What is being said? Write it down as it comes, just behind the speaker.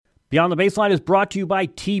Beyond the Baseline is brought to you by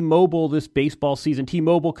T-Mobile. This baseball season,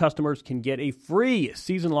 T-Mobile customers can get a free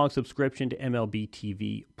season-long subscription to MLB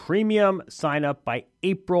TV Premium. Sign up by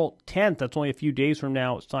April 10th. That's only a few days from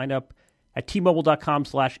now. Sign up at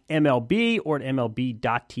T-Mobile.com/MLB or at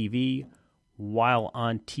MLB.tv while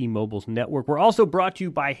on T-Mobile's network. We're also brought to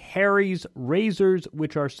you by Harry's Razors,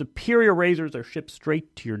 which are superior razors. They're shipped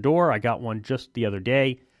straight to your door. I got one just the other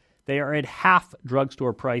day. They are at half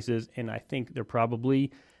drugstore prices, and I think they're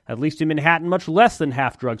probably, at least in Manhattan, much less than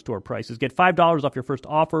half drugstore prices. Get $5 off your first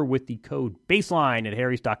offer with the code BASELINE at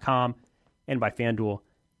harrys.com and by FanDuel.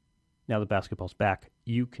 Now that basketball's back,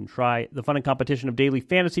 you can try the fun and competition of daily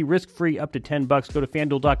fantasy risk-free up to $10. Go to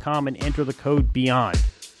FanDuel.com and enter the code BEYOND.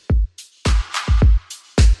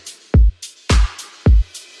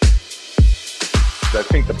 I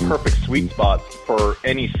think the perfect sweet spot for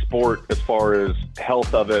any sport as far as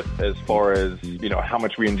health of it, as far as, how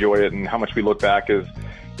much we enjoy it and how much we look back is,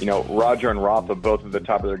 Roger and Rafa both at the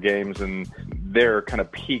top of their games, and their kind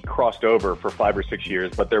of peak crossed over for 5 or 6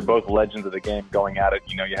 years, but they're both legends of the game going at it.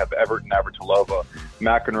 You have Everett and Navratilova,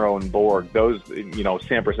 McEnroe and Borg, those,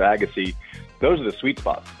 Sampras Agassi, those are the sweet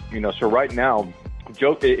spots. So right now,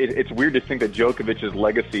 it's weird to think that Djokovic's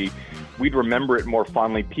legacy, we'd remember it more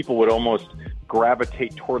fondly. People would almost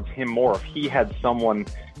gravitate towards him more if he had someone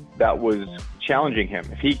that was challenging him.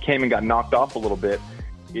 If he came and got knocked off a little bit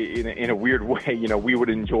in a weird way, we would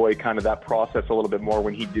enjoy kind of that process a little bit more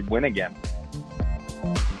when he did win again.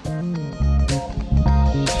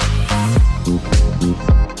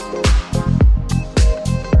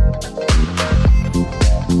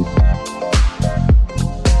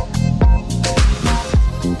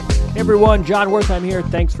 Hey everyone, John Wertheim here.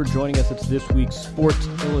 Thanks for joining us. It's this week's Sports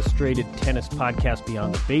Illustrated Tennis Podcast,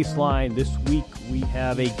 Beyond the Baseline. This week we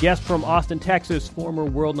have a guest from Austin, Texas, former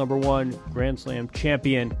world number 1 Grand Slam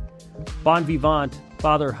champion, bon vivant,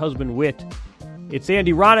 father, husband, wit. It's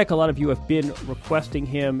Andy Roddick. A lot of you have been requesting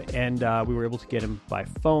him, and we were able to get him by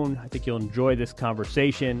phone. I think you'll enjoy this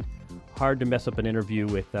conversation. Hard to mess up an interview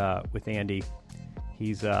with Andy.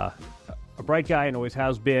 He's a bright guy and always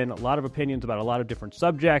has been. A lot of opinions about a lot of different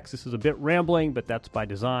subjects. This is a bit rambling, but that's by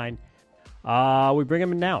design. We bring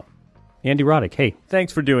him in now. Andy Roddick, hey,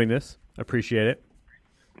 thanks for doing this. I appreciate it.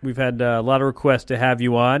 We've had a lot of requests to have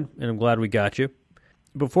you on, and I'm glad we got you.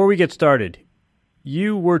 Before we get started,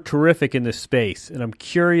 you were terrific in this space, and I'm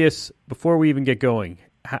curious, before we even get going,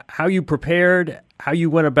 how you prepared, how you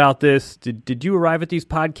went about this. Did you arrive at these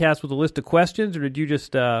podcasts with a list of questions, or did you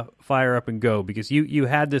just fire up and go? Because you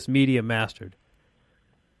had this media mastered.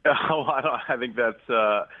 Oh, I think that's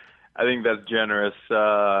generous.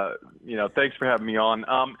 Thanks for having me on.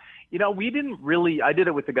 We didn't really. I did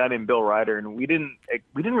it with a guy named Bill Ryder, and we didn't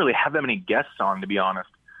really have that many guests on, to be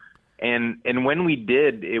honest. And when we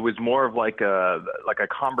did, it was more of like a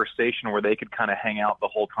conversation where they could kind of hang out the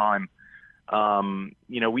whole time.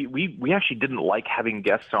 We actually didn't like having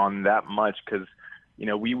guests on that much because,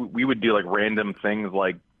 we would do like random things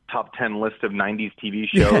like top 10 list of 90s TV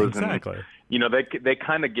shows. Yeah, exactly. And, they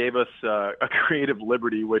kind of gave us a creative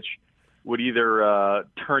liberty, which would either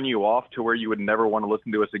turn you off to where you would never want to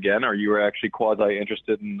listen to us again, or you were actually quasi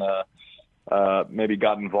interested in maybe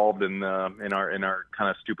got involved in our kind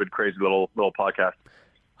of stupid, crazy little podcast.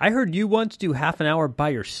 I heard you once do half an hour by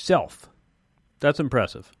yourself. That's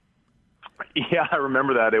impressive. Yeah, I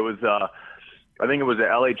remember that. It was, I think it was the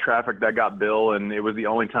LA traffic that got Bill, and it was the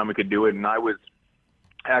only time we could do it. And I was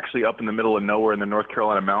actually up in the middle of nowhere in the North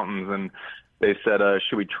Carolina mountains, and they said,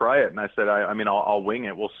 should we try it? And I said, I'll wing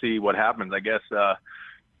it. We'll see what happens. I guess, it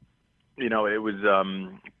was,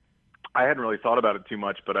 I hadn't really thought about it too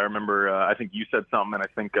much, but I remember, I think you said something, and I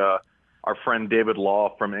think our friend David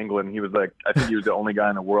Law from England, he was like, I think he was the only guy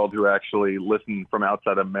in the world who actually listened from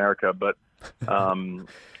outside of America, but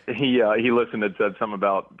he listened and said something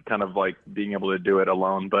about kind of like being able to do it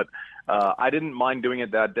alone. But I didn't mind doing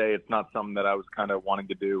it that day. It's not something that I was kind of wanting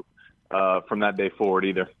to do from that day forward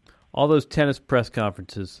either. All those tennis press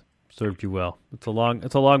conferences served you well. It's a long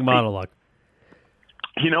monologue.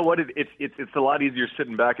 You know what? It's a lot easier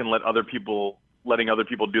sitting back and letting other people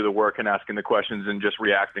do the work and asking the questions and just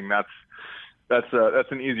reacting. That's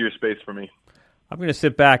an easier space for me. I'm going to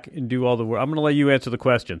sit back and do all the work. I'm going to let you answer the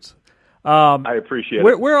questions. I appreciate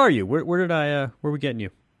it. Where are you? Where are we getting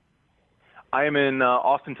you? I am in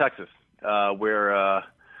Austin, Texas, where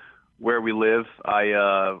we live.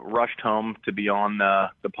 I rushed home to be on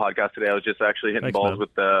the podcast today. I was just actually hitting balls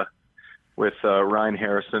with Ryan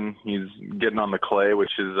Harrison. He's getting on the clay,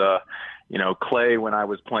 which is clay when I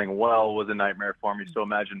was playing well was a nightmare for me. So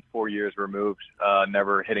imagine 4 years removed,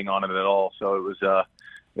 never hitting on it at all. So it was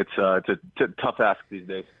it's a tough ask these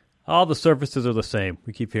days. All the surfaces are the same.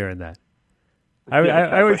 We keep hearing that.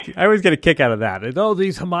 I always get a kick out of that.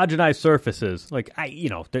 These homogenized surfaces. Like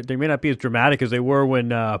they may not be as dramatic as they were when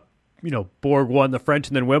Borg won the French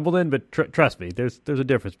and then Wimbledon, but trust me, there's a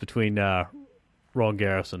difference between Roland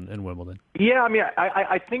Garros and Wimbledon. Yeah, I mean,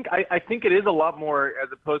 I think it is a lot more as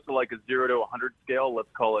opposed to like a 0 to 100 scale. Let's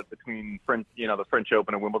call it between French, the French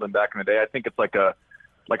Open and Wimbledon back in the day. I think it's like a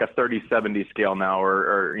 30-70 scale now,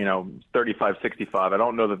 or 35-65. I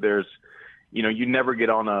don't know that there's, you never get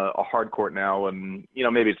on a hard court now, and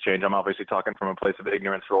maybe it's changed. I'm obviously talking from a place of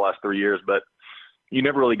ignorance for the last 3 years, but you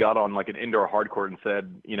never really got on like an indoor hard court and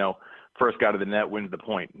said, first guy to the net wins the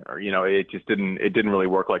point, or it just didn't really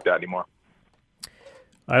work like that anymore.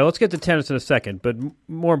 All right, let's get to tennis in a second, but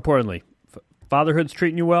more importantly, fatherhood's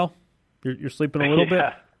treating you well? You're sleeping a little bit?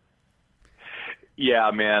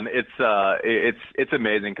 Yeah, man, it's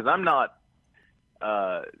amazing because I'm not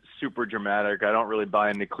super dramatic. I don't really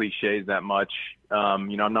buy into cliches that much. I'm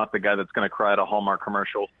not the guy that's going to cry at a Hallmark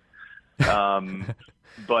commercial.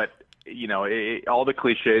 But all the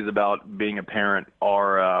cliches about being a parent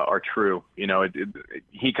are true.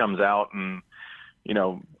 He comes out and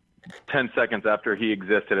 10 seconds after he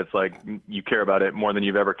existed, it's like you care about it more than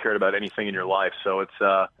you've ever cared about anything in your life. So it's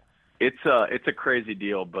a crazy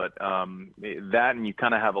deal, but that, and you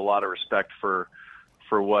kind of have a lot of respect for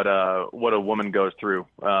what a woman goes through,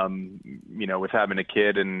 with having a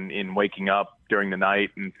kid and waking up during the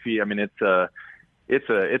night and I mean, it's a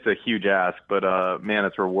huge ask, but man,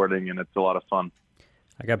 it's rewarding and it's a lot of fun.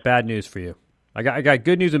 I got bad news for you. I got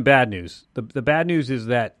good news and bad news. The bad news is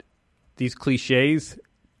that these cliches,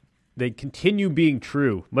 they continue being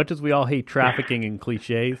true. Much as we all hate trafficking and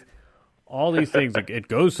cliches, all these things, like, it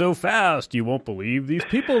goes so fast, you won't believe these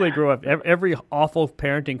people they grow up. Every awful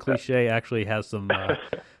parenting cliche actually has some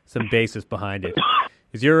basis behind it.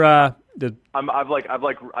 Is your I've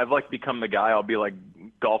become the guy. I'll be like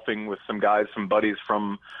golfing with some buddies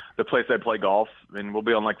from the place I play golf, and we'll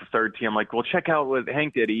be on like the third tee. I'm like, well, check out what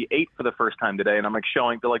Hank did. He ate for the first time today, and I'm like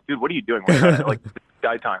showing. They're like, dude, what are you doing? Like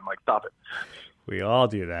guy time. Like, stop it. We all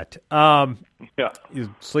do that. Yeah.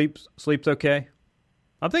 Sleep's okay?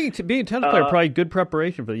 I'm thinking being a tennis player probably good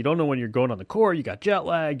preparation for that. You don't know when you're going on the court. You got jet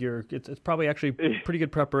lag. It's probably actually pretty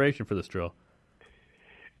good preparation for this drill.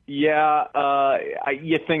 Yeah,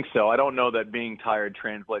 you think so. I don't know that being tired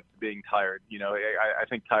translates to being tired. I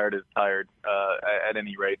think tired is tired at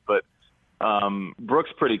any rate. But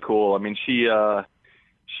Brooke's pretty cool. I mean, she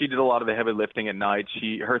did a lot of the heavy lifting at night.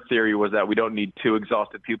 Her theory was that we don't need two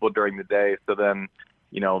exhausted people during the day. So then,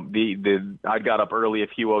 I got up early if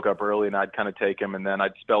he woke up early, and I'd kind of take him, and then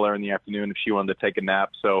I'd spell her in the afternoon if she wanted to take a nap.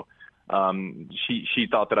 So she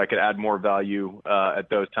thought that I could add more value at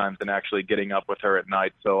those times than actually getting up with her at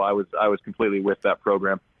night. So I was completely with that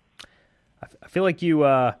program. I feel like you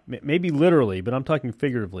maybe literally, but I'm talking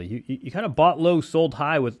figuratively. You kind of bought low, sold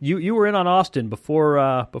high with you. You were in on Austin before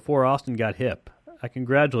Austin got hip. I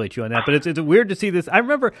congratulate you on that. But it's weird to see this. I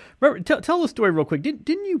remember tell the story real quick.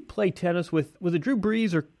 Didn't you play tennis was it Drew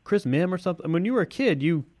Brees or Chris Mim or something? I mean, when you were a kid,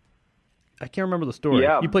 I can't remember the story.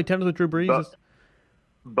 Yeah, you played tennis with Drew Brees?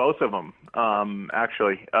 Both of them,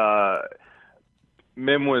 actually.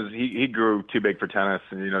 Mim he grew too big for tennis,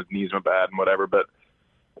 and his knees went bad and whatever. But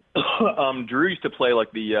Drew used to play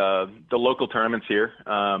like the local tournaments here,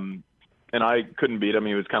 and I couldn't beat him.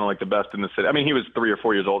 He was kind of like the best in the city. I mean, he was 3 or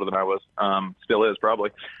 4 years older than I was. Still is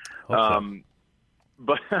probably.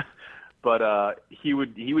 But he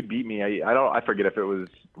would beat me. I forget if it was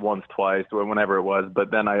once, twice, or whenever it was. But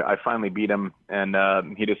then I finally beat him, and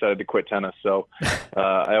he decided to quit tennis. So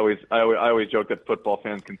I always joke that football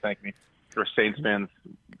fans can thank me, or Saints fans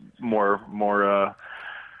more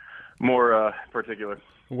particular.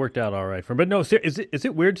 It worked out all right for him. But no, is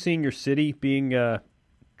it weird seeing your city being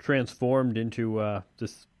transformed into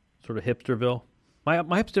this sort of hipsterville? My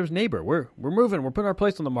hipster's neighbor. We're moving. We're putting our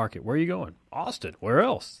place on the market. Where are you going? Austin. Where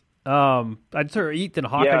else? I just heard Ethan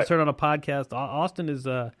Hawke. I just heard on a podcast. Austin is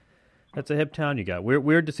that's a hip town you got.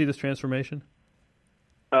 Weird to see this transformation.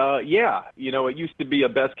 Yeah. It used to be a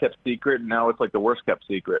best kept secret, and now it's like the worst kept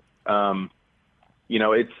secret.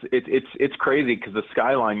 It's crazy because the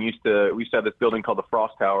skyline we used to have this building called the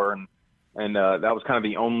Frost Tower, and that was kind of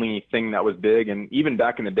the only thing that was big. And even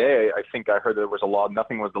back in the day, I think I heard there was a law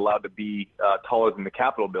nothing was allowed to be taller than the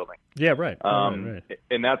Capitol building. Yeah, right. Right.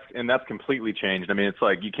 And that's completely changed. I mean, it's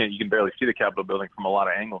like you can barely see the Capitol building from a lot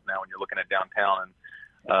of angles now when you're looking at downtown.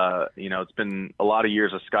 And it's been a lot of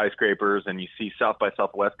years of skyscrapers, and you see South by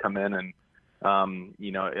Southwest come in, and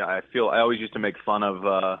I always used to make fun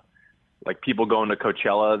of like people going to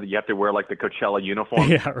Coachella, you have to wear like the Coachella uniform.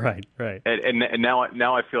 Yeah, right. And now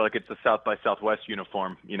I feel like it's a South by Southwest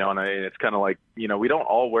uniform, and it's kind of like, we don't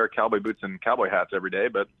all wear cowboy boots and cowboy hats every day,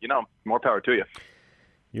 but more power to you.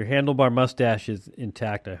 Your handlebar mustache is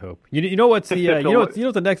intact, I hope. You know what's the what's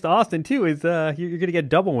the next Austin too is you're going to get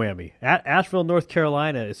double whammy. Asheville, North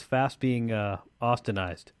Carolina is fast being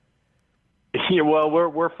Austinized. Yeah, well,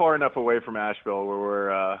 we're far enough away from Asheville where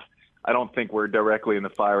we're I don't think we're directly in the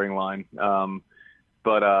firing line.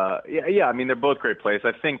 But I mean, they're both great places.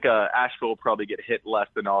 I think Asheville will probably get hit less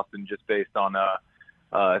than Austin just based on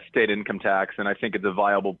state income tax, and I think it's a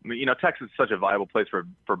viable. Texas is such a viable place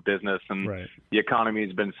for business, and right. The economy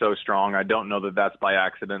has been so strong. I don't know that that's by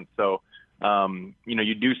accident. So,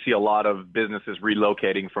 you do see a lot of businesses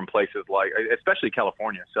relocating from places like, especially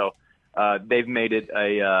California. So. They've made it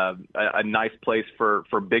a nice place for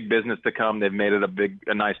big business to come. They've made it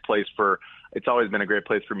a nice place it's always been a great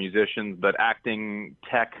place for musicians, but acting,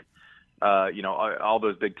 tech, all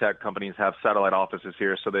those big tech companies have satellite offices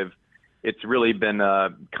here. So it's really been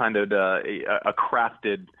kind of a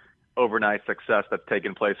crafted overnight success that's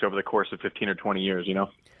taken place over the course of 15 or 20 years,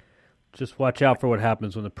 Just watch out for what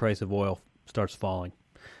happens when the price of oil starts falling.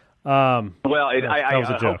 Hopefully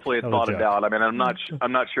it's bottomed out. I mean, I'm not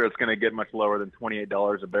sure it's going to get much lower than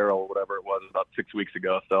 $28 a barrel or whatever it was about 6 weeks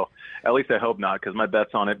ago. So at least I hope not, because my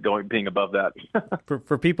bet's on it being above that.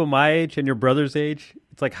 For people my age and your brother's age,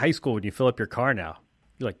 it's like high school when you fill up your car now.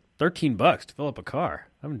 You're like $13 to fill up a car.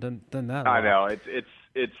 I haven't done that. I know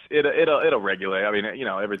it'll regulate. I mean,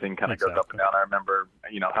 everything kind of goes up and down. I remember,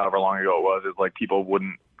 however long ago it was, it's like people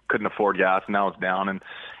couldn't afford gas, and now it's down. And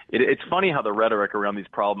it's funny how the rhetoric around these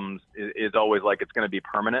problems is always like it's going to be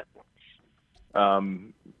permanent. I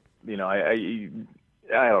don't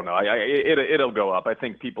know. It'll go up. I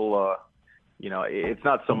think people, it's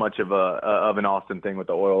not so much of an Austin thing with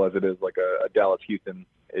the oil as it is like a Dallas-Houston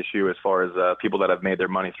issue as far as people that have made their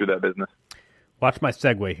money through that business. Watch my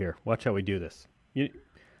segue here. Watch how we do this.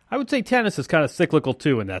 I would say tennis is kind of cyclical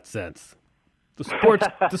too in that sense. The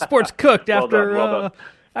sport's cooked after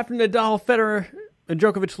after Nadal, Federer, and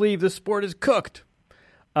Djokovic leave. This sport is cooked.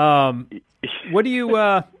 What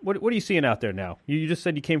are you seeing out there now? You just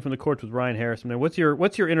said you came from the courts with Ryan Harris. I mean, what's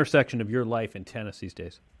your intersection of your life in tennis these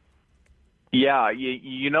days? Yeah,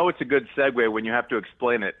 it's a good segue when you have to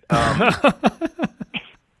explain it. We're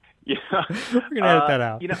gonna edit that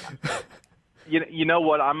out. You know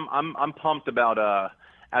what? I'm pumped about.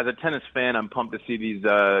 As a tennis fan, I'm pumped to see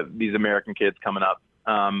these American kids coming up.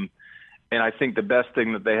 And I think the best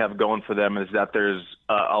thing that they have going for them is that there's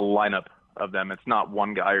a lineup of them. It's not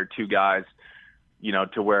one guy or two guys,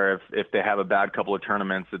 to where if they have a bad couple of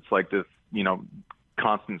tournaments, it's like this,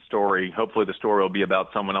 constant story. Hopefully the story will be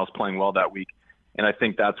about someone else playing well that week. And I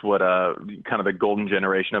think that's what kind of the golden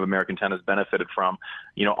generation of American tennis benefited from.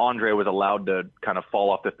 Andre was allowed to kind of fall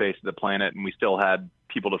off the face of the planet, and we still had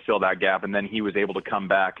people to fill that gap. And then he was able to come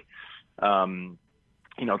back, kind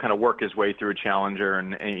of work his way through a challenger,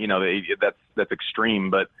 and that's extreme.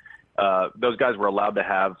 But those guys were allowed to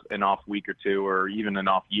have an off week or two, or even an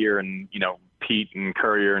off year. And Pete and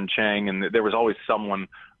Courier and Chang, and there was always someone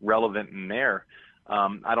relevant in there.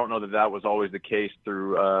 I don't know that was always the case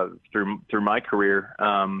through my career.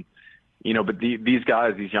 But these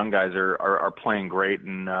guys, these young guys, are playing great,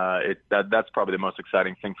 and that's probably the most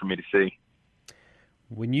exciting thing for me to see.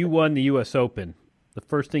 When you won the U.S. Open, the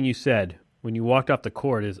first thing you said when you walked off the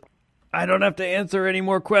court is, "I don't have to answer any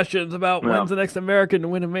more questions about when's the next American to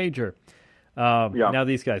win a major." Now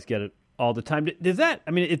these guys get it all the time. Does that?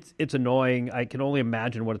 I mean, it's annoying. I can only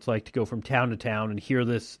imagine what it's like to go from town to town and hear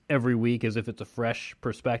this every week as if it's a fresh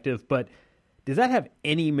perspective. But does that have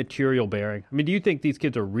any material bearing? I mean, do you think these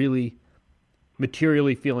kids are really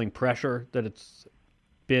materially feeling pressure that it's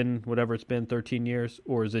been whatever it's been 13 years,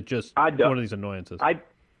 or is it just one of these annoyances?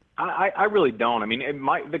 I really don't. I mean,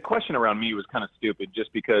 the question around me was kind of stupid,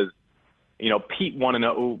 just because Pete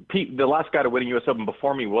the last guy to win a U.S. Open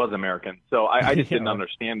before me was American, so I just didn't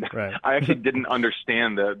understand that. Right. I actually didn't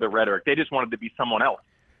understand the rhetoric. They just wanted to be someone else.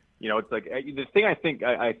 It's like the thing I think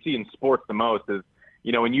I see in sports the most is,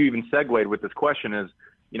 when you even segued with this question is,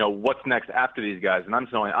 what's next after these guys? And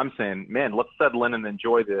I'm saying, man, let's settle in and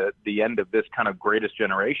enjoy the end of this kind of greatest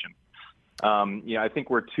generation. I think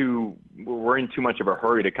we're in too much of a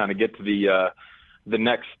hurry to kind of get to the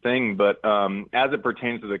next thing. But as it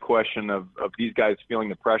pertains to the question of these guys feeling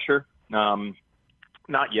the pressure, not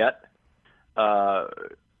yet. I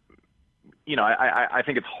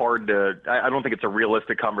think it's hard I don't think it's a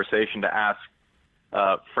realistic conversation to ask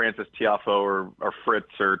Francis Tiafoe or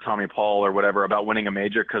Fritz or Tommy Paul or whatever about winning a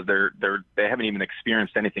major, because they haven't even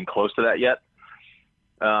experienced anything close to that yet.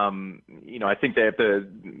 I think they have to,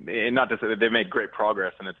 and not to say that they've made great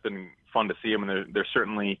progress, and it's been fun to see them, and they're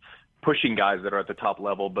certainly pushing guys that are at the top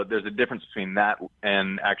level, but there's a difference between that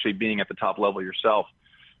and actually being at the top level yourself.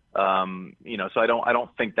 So I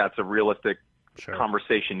don't think that's a realistic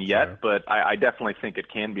conversation yet, but I definitely think it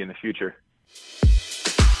can be in the future.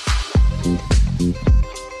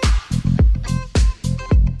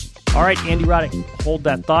 All right, Andy Roddick, hold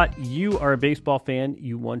that thought. You are a baseball fan.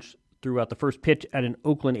 You once threw out the first pitch at an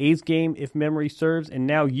Oakland A's game, if memory serves, and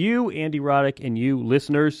now you, Andy Roddick, and you,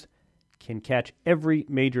 listeners, can catch every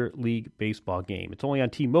Major League Baseball game. It's only on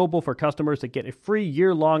T-Mobile for customers that get a free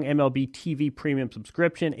year-long MLB TV premium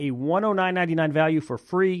subscription, a $109.99 value for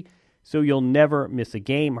free, so you'll never miss a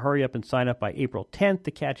game. Hurry up and sign up by April 10th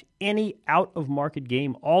to catch any out-of-market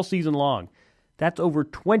game all season long. That's over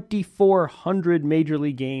 2,400 Major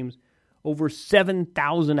League games, over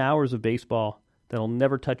 7,000 hours of baseball that'll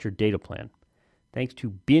never touch your data plan. Thanks to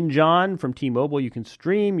Binge On from T-Mobile, you can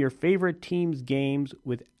stream your favorite team's games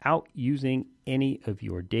without using any of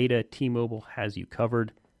your data. T-Mobile has you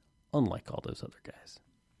covered, unlike all those other guys.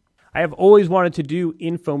 I have always wanted to do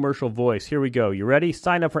infomercial voice. Here we go. You ready?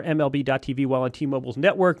 Sign up for MLB.tv while on T-Mobile's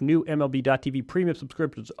network. New MLB.tv premium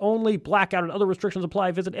subscriptions only. Blackout and other restrictions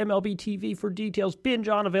apply. Visit MLB TV for details. Binge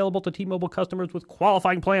On available to T-Mobile customers with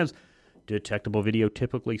qualifying plans. Detectable video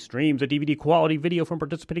typically streams a DVD quality video from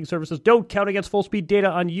participating services. Don't count against full speed data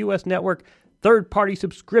on U.S. network. Third-party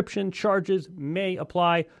subscription charges may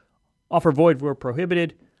apply. Offer void where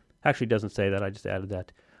prohibited. Actually, doesn't say that. I just added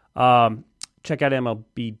that. Check out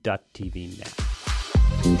MLB.tv now.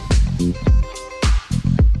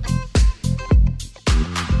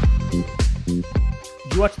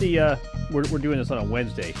 Did you watch the? We're doing this on a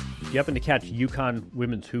Wednesday. Did you happen to catch UConn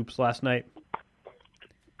women's hoops last night?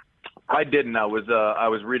 I didn't. I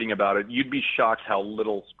was reading about it. You'd be shocked how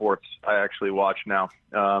little sports I actually watch now.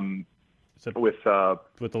 With the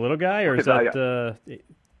little guy, or is that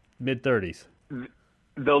mid-30s?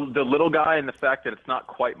 The little guy, and the fact that it's not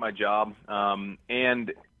quite my job,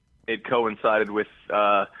 and it coincided with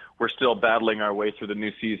we're still battling our way through the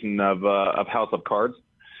new season of House of Cards.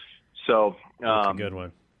 So that's a good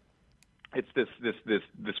one. It's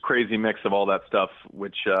this crazy mix of all that stuff,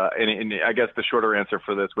 which and I guess the shorter answer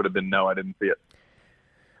for this would have been no, I didn't see it.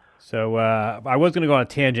 So I was going to go on a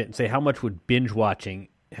tangent and say, how much would binge watching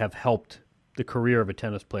have helped the career of a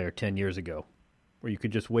tennis player 10 years ago, where you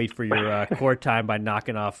could just wait for your court time by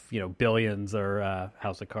knocking off Billions or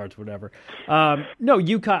House of Cards, whatever. No,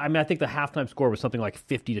 UConn. I mean, I think the halftime score was something like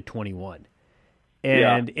 50-21,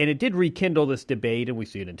 and it did rekindle this debate, and we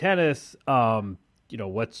see it in tennis.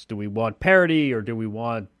 Do we want parity or do we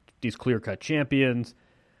want these clear-cut champions?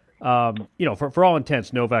 For all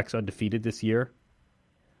intents, Novak's undefeated this year.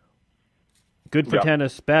 Good for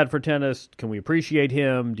tennis, bad for tennis. Can we appreciate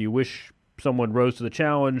him? Do you wish someone rose to the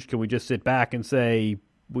challenge? Can we just sit back and say,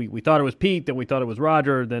 we thought it was Pete, then we thought it was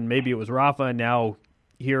Roger, then maybe it was Rafa, and now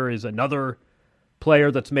here is another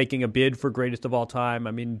player that's making a bid for greatest of all time?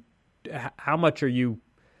 I mean, how much are you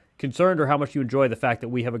concerned, or how much you enjoy the fact that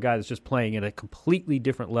we have a guy that's just playing at a completely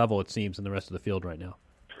different level, it seems, than the rest of the field right now?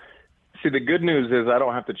 See, the good news is I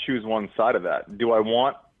don't have to choose one side of that. Do I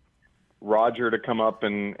want Roger to come up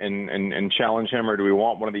and challenge him, or do we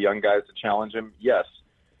want one of the young guys to challenge him? Yes.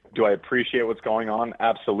 Do I appreciate what's going on?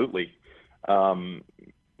 Absolutely. I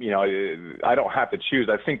don't have to choose.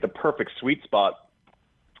 I think the perfect sweet spot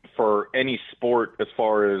for any sport, as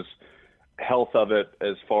far as health of it,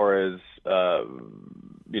 as far as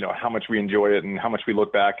how much we enjoy it and how much we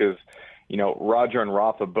look back, is Roger and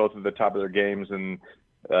Rafa both at the top of their games, and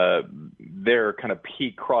their kind of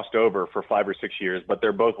peak crossed over for 5 or 6 years, but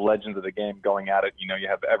they're both legends of the game going at it. You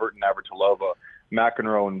have Everett and Navratilova,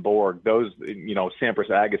 McEnroe and Borg, those, Sampras,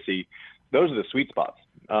 Agassi, those are the sweet spots.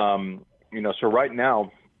 So right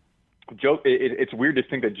now, it's weird to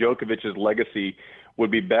think that Djokovic's legacy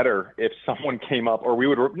would be better if someone came up, or we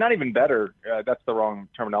would, not even better, that's the wrong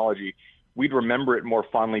terminology, we'd remember it more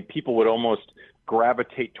fondly. People would almost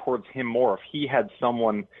gravitate towards him more if he had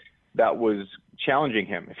someone that was challenging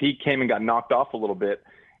him. If he came and got knocked off a little bit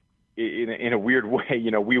in a weird way,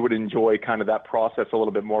 we would enjoy kind of that process a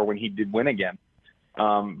little bit more when he did win again.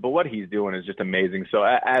 But what he's doing is just amazing. So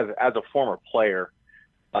as a former player,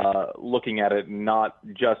 looking at it, not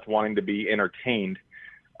just wanting to be entertained,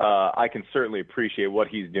 I can certainly appreciate what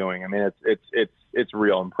he's doing. I mean, it's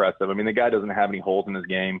real impressive. I mean, the guy doesn't have any holes in his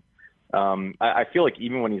game. I feel like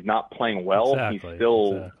even when he's not playing well, he's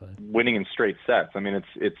still winning in straight sets. I mean,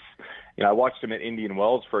 I watched him at Indian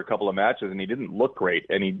Wells for a couple of matches, and he didn't look great.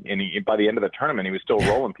 And he by the end of the tournament, he was still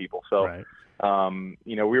rolling people. So, right.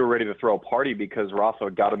 We were ready to throw a party because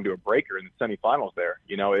Rafa got him to a breaker in the semifinals there.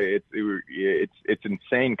 It's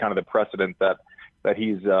insane kind of the precedent that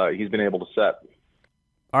he's been able to set.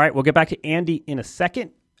 All right, we'll get back to Andy in a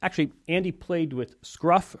second. Actually, Andy played with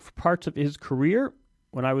Scruff for parts of his career.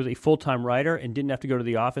 When I was a full-time writer and didn't have to go to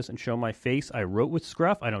the office and show my face, I wrote with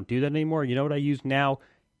Scruff. I don't do that anymore. You know what I use now?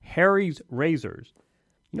 Harry's razors.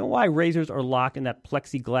 You know why razors are locked in that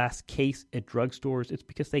plexiglass case at drugstores? It's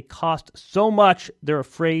because they cost so much, they're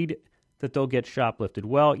afraid that they'll get shoplifted.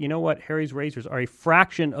 Well, you know what? Harry's razors are a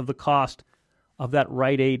fraction of the cost of that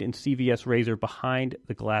Rite Aid and CVS razor behind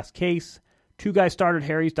the glass case. Two guys started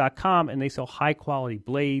Harry's.com, and they sell high-quality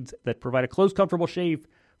blades that provide a close, comfortable shave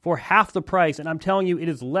for half the price. And I'm telling you, it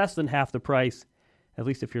is less than half the price, at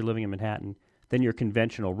least if you're living in Manhattan, than your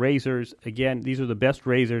conventional razors. Again, these are the best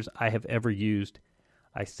razors I have ever used.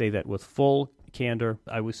 I say that with full candor.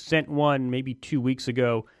 I was sent one maybe 2 weeks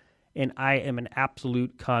ago, and I am an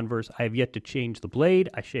absolute converse. I have yet to change the blade.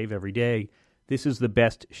 I shave every day. This is the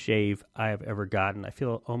best shave I have ever gotten. I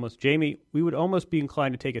feel almost, Jamie, we would almost be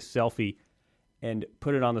inclined to take a selfie and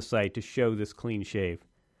put it on the site to show this clean shave.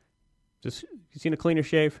 Just, you seen a cleaner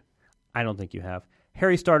shave? I don't think you have.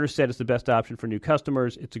 Harry Starter said it's the best option for new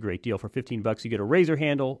customers. It's a great deal. For $15, you get a razor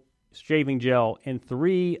handle, shaving gel, and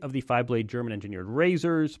 3 of the 5-blade German-engineered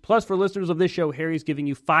razors. Plus, for listeners of this show, Harry's giving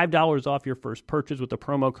you $5 off your first purchase with the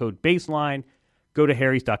promo code BASELINE. Go to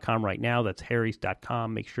harrys.com right now. That's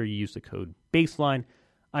harrys.com. Make sure you use the code BASELINE.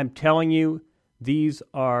 I'm telling you, these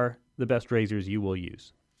are the best razors you will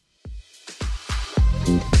use.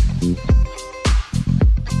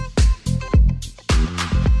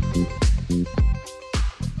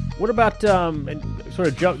 What about and sort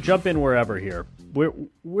of jump in wherever here?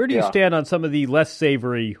 Where do you stand on some of the less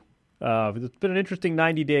savory? It's been an interesting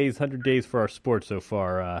 90 days, 100 days for our sport so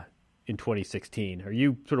far in 2016. Are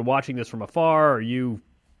you sort of watching this from afar? Are you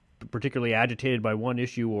particularly agitated by one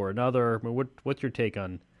issue or another? I mean, what's your take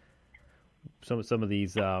on some of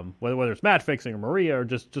these, whether it's match fixing or Maria or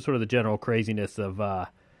just sort of the general craziness of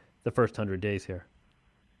the first 100 days here?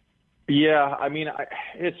 Yeah, I mean,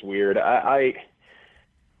 it's weird.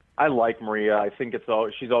 I like Maria. I think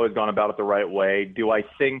she's always gone about it the right way. Do I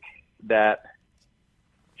think that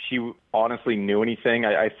she honestly knew anything?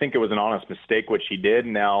 I think it was an honest mistake what she did.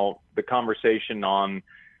 Now, the conversation on,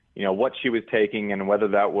 what she was taking and whether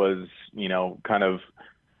that was, kind of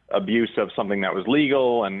abuse of something that was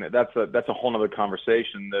legal, and that's a whole other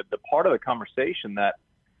conversation. The part of the conversation that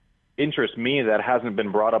interests me that hasn't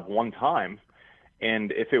been brought up one time,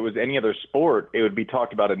 and if it was any other sport, it would be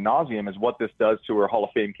talked about ad nauseum, is what this does to her Hall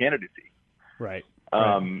of Fame candidacy. Right.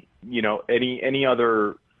 Any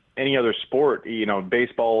other sport,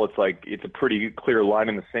 baseball, it's a pretty clear line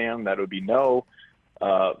in the sand that it would be no.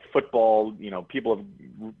 Football, people have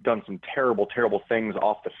done some terrible, terrible things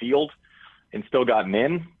off the field and still gotten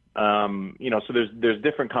in. So there's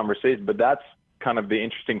different conversations, but that's kind of the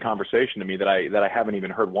interesting conversation to me that I haven't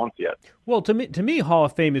even heard once yet. Well, to me, Hall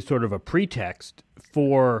of Fame is sort of a pretext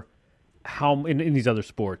for how in these other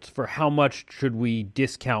sports for how much should we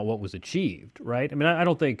discount what was achieved, right? I mean,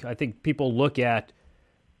 I think people look at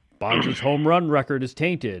Bonds' home run record is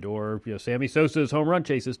tainted, or Sammy Sosa's home run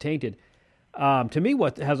chase is tainted. To me,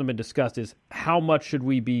 what hasn't been discussed is how much should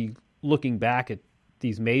we be looking back at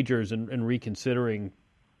these majors and reconsidering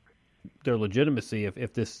their legitimacy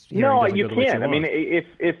if this hearing doesn't go the way she wants. I mean,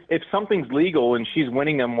 if something's legal and she's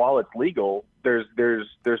winning them while it's legal, there's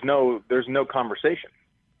no conversation.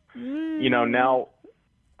 Now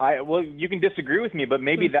you can disagree with me, but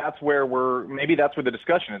maybe that's where the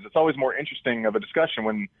discussion is. It's always more interesting of a discussion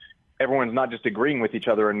when everyone's not just agreeing with each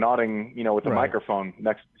other and nodding, with the microphone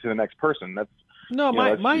next to the next person.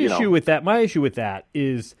 My issue with that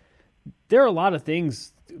is there are a lot of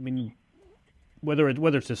things. I mean, whether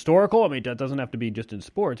it's historical, I mean, that doesn't have to be just in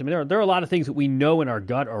sports. I mean, there are a lot of things that we know in our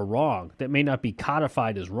gut are wrong that may not be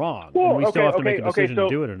codified as wrong. Well, and we still have to make a decision to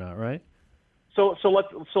do it or not, right? So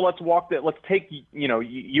let's walk that. Let's take,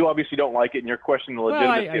 you obviously don't like it, and you're questioning the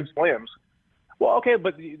legitimacy of slams. Well, okay,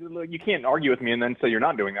 but you can't argue with me and then say you're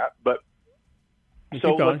not doing that. But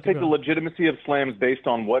let's take the legitimacy of slams based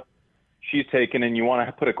on what she's taken, and you want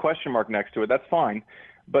to put a question mark next to it. That's fine.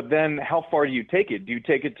 But then how far do you take it? Do you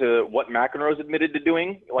take it to what McEnroe's admitted to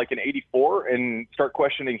doing, like in '84, and start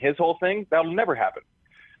questioning his whole thing? That'll never happen.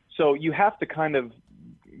 So you have to kind of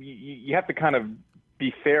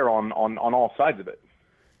be fair on all sides of it.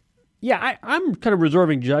 Yeah, I'm kind of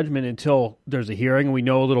reserving judgment until there's a hearing and we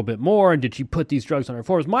know a little bit more. And did she put these drugs on her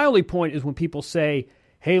forms? My only point is when people say,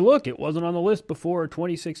 hey, look, it wasn't on the list before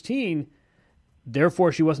 2016,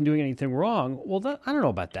 therefore she wasn't doing anything wrong. Well, I don't know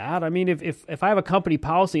about that. I mean, if I have a company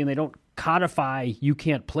policy and they don't codify you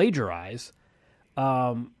can't plagiarize,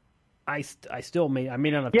 I still may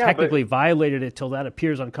not have technically violated it till that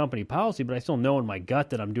appears on company policy, but I still know in my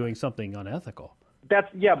gut that I'm doing something unethical.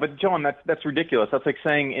 But John, that's ridiculous. That's like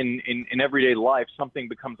saying in everyday life something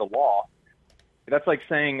becomes a law. That's like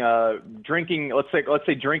saying drinking. Let's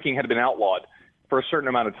say drinking had been outlawed for a certain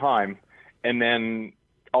amount of time, and then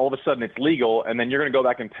all of a sudden it's legal, and then you're going to go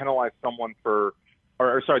back and penalize someone for,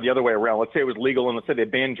 or sorry, the other way around. Let's say it was legal, and let's say they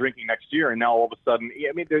banned drinking next year, and now all of a sudden,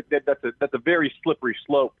 I mean, that's a very slippery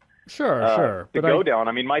slope. Sure. To go down.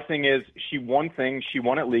 I mean, my thing is, she won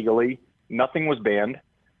it legally. Nothing was banned.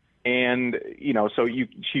 And, so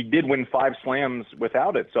she did win 5 slams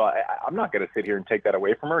without it. So I'm not going to sit here and take that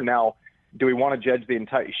away from her. Now, do we want to judge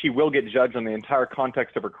she will get judged on the entire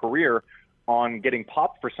context of her career on getting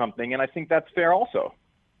popped for something. And I think that's fair also.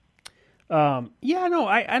 I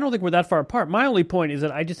don't think we're that far apart. My only point is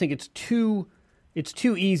that I just think it's too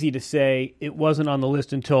easy to say it wasn't on the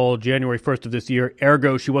list until January 1st of this year,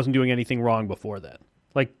 ergo she wasn't doing anything wrong before then.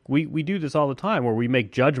 Like, we do this all the time where we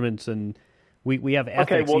make judgments and we have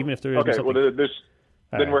ethics, even if there isn't something.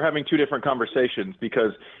 Then we're having two different conversations,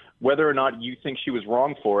 because whether or not you think she was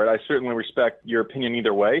wrong for it, I certainly respect your opinion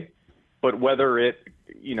either way, but whether it,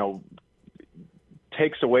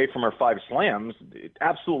 takes away from her 5 slams,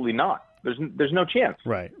 absolutely not. There's no chance.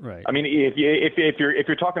 Right. I mean, if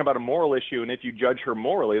you're talking about a moral issue, and if you judge her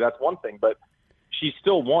morally, that's one thing. But she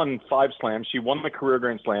still won 5 slams. She won the career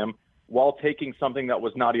Grand Slam while taking something that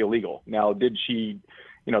was not illegal. Now, did she?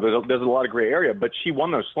 There's a lot of gray area, but she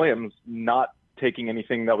won those slams not taking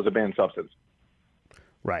anything that was a banned substance.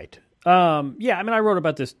 Right. I mean, I wrote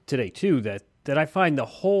about this today too. That I find this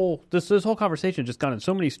whole conversation just gone in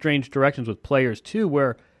so many strange directions with players too,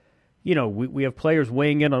 where, we have players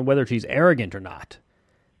weighing in on whether she's arrogant or not.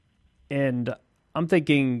 And I'm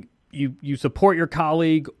thinking you support your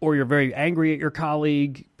colleague, or you're very angry at your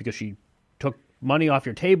colleague because she took money off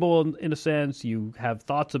your table in a sense. You have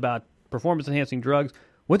thoughts about performance-enhancing drugs.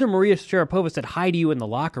 Whether Maria Sharapova said hi to you in the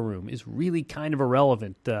locker room is really kind of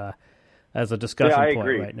irrelevant as a discussion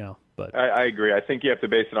point right now. But I agree. I think you have to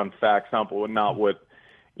base it on facts, not what,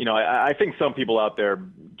 I think some people out there,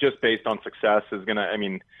 just based on success,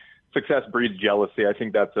 success breeds jealousy. I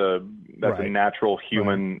think that's a natural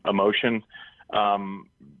human emotion. Am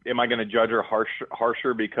I going to judge her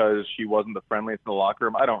harsher because she wasn't the friendliest in the locker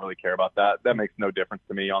room? I don't really care about that. That makes no difference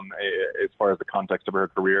to me as far as the context of her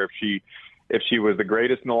career. If she was the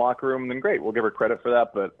greatest in the locker room, then great, we'll give her credit for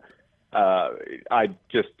that. But I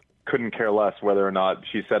just couldn't care less whether or not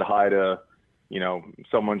she said hi to,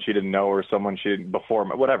 someone she didn't know or someone she didn't before,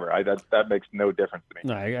 whatever. That makes no difference to me.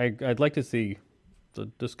 No, I'd like to see the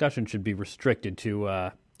discussion should be restricted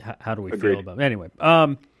to how do we feel about it. Anyway.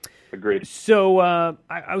 Agreed. So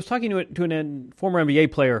I was talking to a former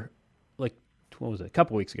NBA player, a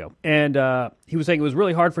couple weeks ago, and he was saying it was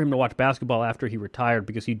really hard for him to watch basketball after he retired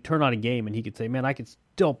because he'd turn on a game and he could say, man, I could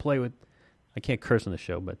still play with, I can't curse on the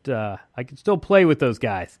show, but I could still play with those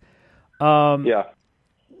guys. Yeah.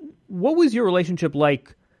 What was your relationship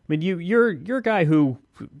like? I mean, you're a guy who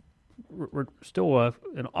were still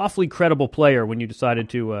an awfully credible player when you decided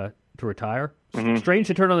to retire. Mm-hmm. Strange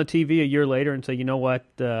to turn on the TV a year later and say, you know what,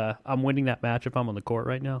 I'm winning that match if I'm on the court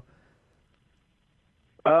right now.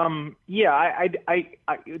 I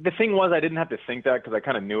the thing was, I didn't have to think that because I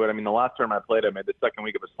kind of knew it. I mean, the last time I played, I made the second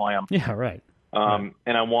week of a slam. Yeah, right. And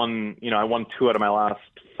I won 2 out of my last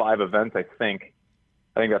 5 events, I think.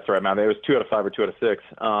 I think that's the right amount. It was 2 out of 5 or 2 out of 6.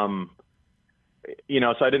 So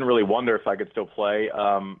I didn't really wonder if I could still play.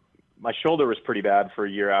 My shoulder was pretty bad for a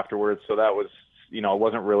year afterwards, so that was, it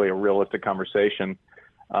wasn't really a realistic conversation.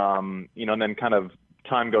 And then kind of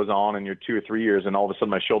time goes on and you're 2 or 3 years and all of a sudden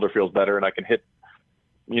my shoulder feels better and I can hit,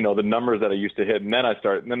 the numbers that I used to hit. And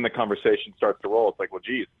then the conversation starts to roll. It's like, well,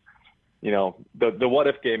 geez, the what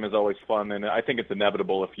if game is always fun. And I think it's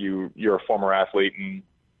inevitable if you're a former athlete. And,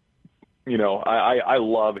 I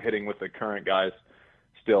love hitting with the current guys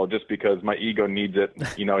still just because my ego needs it.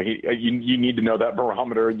 You need to know that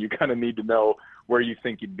barometer and you kind of need to know where you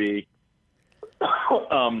think you'd be. But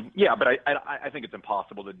I think it's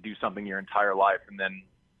impossible to do something your entire life and then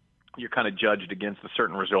you're kind of judged against a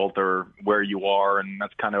certain result or where you are. And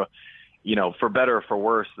that's kind of, for better or for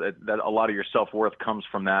worse, that a lot of your self-worth comes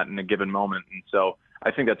from that in a given moment. And so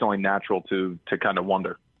I think that's only natural to kind of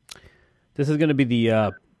wonder. This is going to be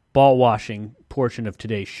the ball washing portion of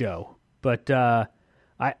today's show. But I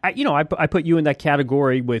put you in that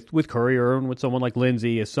category with Curry or with someone like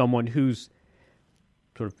Lindsay as someone who's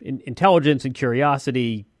sort of intelligence and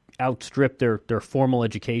curiosity outstrip their formal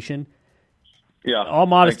education. Yeah. All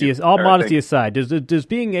modesty aside, does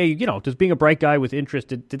being a bright guy with interest,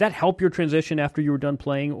 did that help your transition after you were done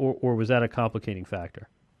playing, or was that a complicating factor?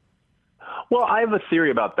 Well, I have a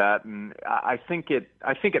theory about that, and I think it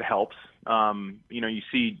helps. You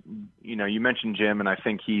mentioned Jim, and I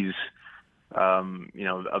think he's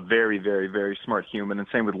a very, very, very smart human, and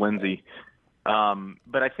same with Lindsay.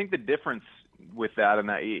 But I think the difference with that, and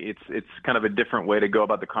it's kind of a different way to go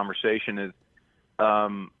about the conversation, is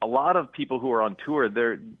a lot of people who are on tour,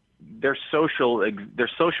 their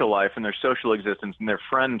social life and their social existence and their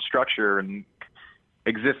friend structure and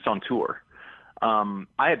exists on tour.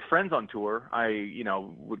 I had friends on tour.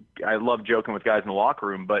 I love joking with guys in the locker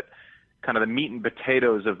room, but kind of the meat and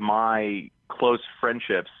potatoes of my close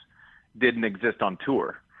friendships didn't exist on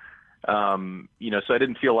tour. So I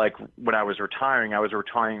didn't feel like when I was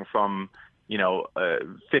retiring from, a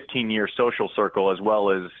 15-year social circle as well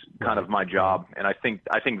as kind of my job. And I think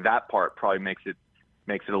that part probably makes it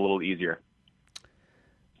a little easier.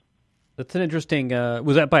 That's an interesting,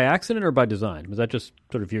 was that by accident or by design? Was that just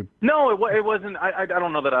sort of your... No, it wasn't. I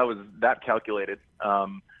don't know that I was that calculated. I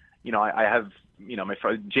have, my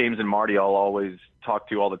friend James and Marty I'll always talk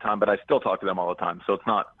to all the time, but I still talk to them all the time. So it's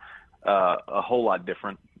not a whole lot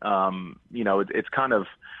different. It's kind of,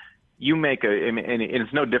 and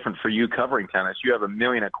it's no different for you covering tennis. You have a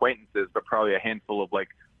million acquaintances, but probably a handful of like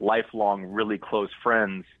lifelong, really close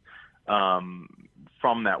friends from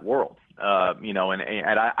that world. And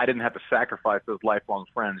I didn't have to sacrifice those lifelong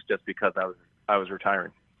friends just because I was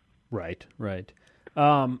retiring. Right.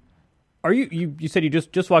 Are you said you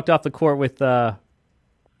just walked off the court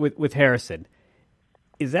with Harrison.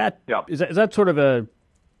 Is that sort of a,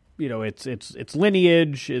 it's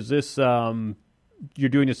lineage? Is this you're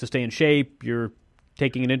doing this to stay in shape? You're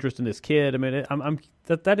taking an interest in this kid? I mean,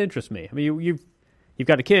 that interests me. I mean, you've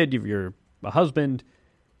got a kid, you're a husband.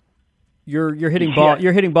 You're hitting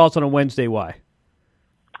balls on a Wednesday. Why?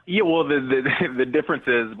 Yeah, well, the difference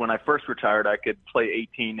is when I first retired, I could play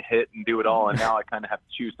 18, hit, and do it all, and now I kind of have to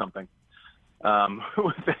choose something. I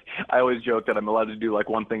always joke that I'm allowed to do like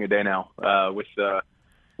one thing a day now with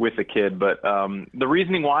the kid, but the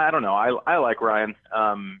reasoning why, I don't know. I like Ryan.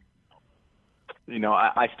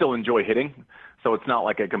 I still enjoy hitting, so it's not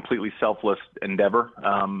like a completely selfless endeavor.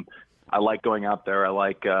 I like going out there. I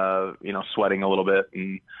like sweating a little bit,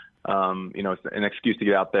 and it's an excuse to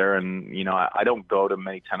get out there. And I don't go to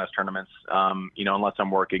many tennis tournaments, unless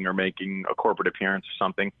I'm working or making a corporate appearance or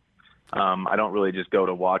something. I don't really just go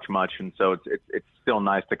to watch much, and so it's still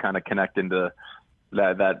nice to kind of connect into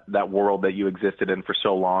that world that you existed in for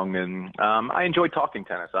so long. And I enjoy talking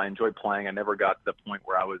tennis. I enjoy playing. I never got to the point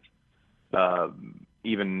where I was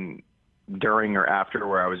even during or after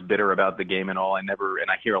where I was bitter about the game and all. And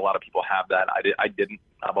I hear a lot of people have that. I didn't.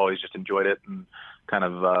 I've always just enjoyed it and kind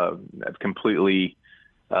of have completely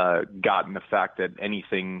gotten the fact that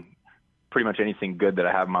pretty much anything good that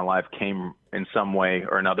I have in my life came in some way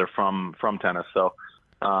or another from tennis. So,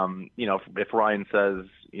 if Ryan says,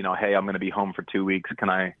 hey, I'm going to be home for 2 weeks, can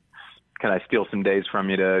I steal some days from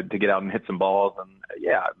you to get out and hit some balls? And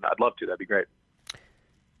yeah, I'd love to. That'd be great.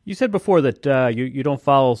 You said before that you don't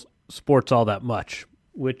follow sports all that much,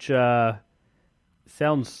 which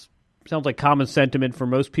sounds like common sentiment for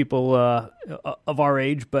most people of our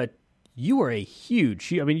age. But you are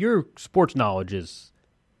your sports knowledge is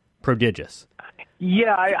prodigious.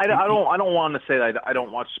 Yeah, I don't want to say that I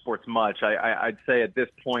don't watch sports much. I'd say at this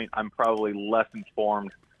point I'm probably less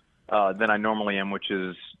informed than I normally am, which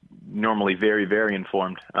is normally very, very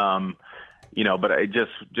informed. But I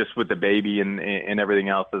just with the baby and everything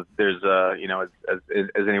else, there's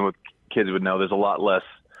as anyone with kids would know, there's a lot less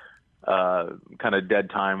kind of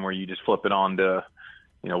dead time where you just flip it on to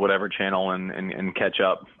whatever channel and catch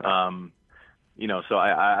up. So I'm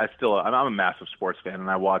a massive sports fan,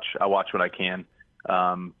 and I watch what I can.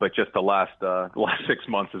 But just the last 6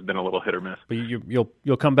 months has been a little hit or miss. But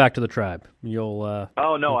you'll come back to the tribe. You'll.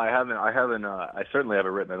 Oh no, I haven't. I certainly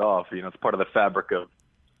haven't written it off. It's part of the fabric of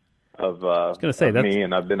me,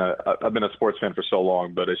 and I've been a sports fan for so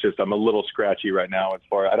long. But it's just I'm a little scratchy right now as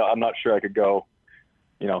far. I'm not sure I could go,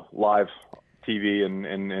 live TV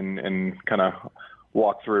and kind of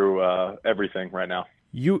walk through everything right now.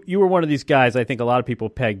 You were one of these guys I think a lot of people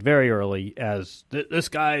pegged very early as this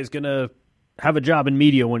guy is going to have a job in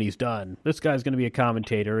media when he's done. This guy's going to be a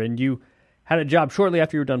commentator. And you had a job shortly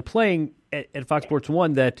after you were done playing at Fox Sports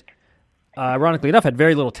 1 that, ironically enough, had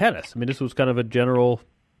very little tennis. I mean, this was kind of a general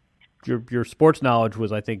your sports knowledge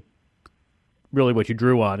was, I think, really what you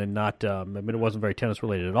drew on and not it wasn't very tennis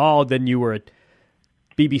related at all. Then you were at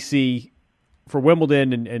BBC for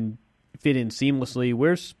Wimbledon and fit in seamlessly.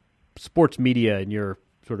 Where's sports media in your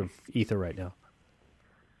sort of ether right now?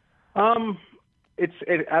 I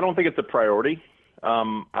don't think it's a priority.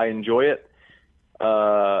 I enjoy it.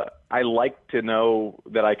 I like to know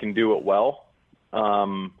that I can do it well.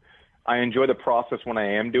 I enjoy the process when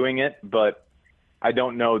I am doing it, but I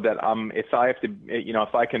don't know that if I have to,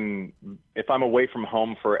 if I'm away from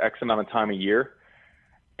home for X amount of time a year,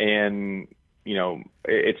 and,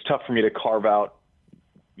 it's tough for me to carve out,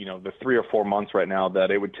 the 3 or 4 months right now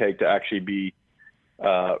that it would take to actually be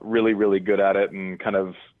really, really good at it, and kind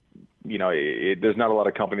of, there's not a lot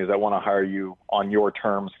of companies that want to hire you on your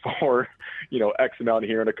terms for, X amount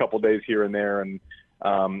here and a couple days here and there. And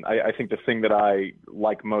I think the thing that I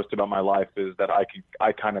like most about my life is that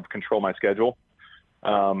I kind of control my schedule.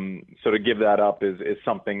 So to give that up is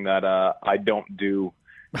something that I don't do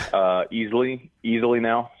easily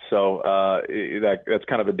now. So that's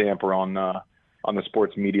kind of a damper on the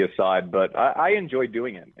sports media side. But I enjoy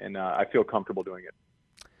doing it, and I feel comfortable doing it.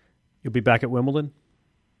 You'll be back at Wimbledon?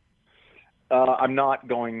 I'm not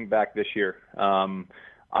going back this year.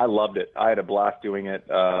 I loved it. I had a blast doing it.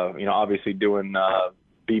 Obviously doing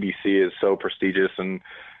BBC is so prestigious, and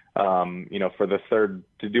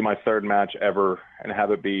to do my third match ever and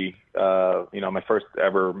have it be my first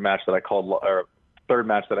ever match that I called, or third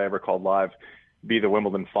match that I ever called live, be the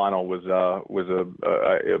Wimbledon final was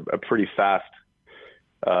a pretty fast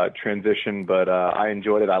transition, but I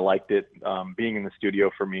enjoyed it. I liked it. Being in the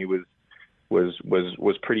studio for me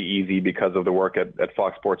was pretty easy because of the work at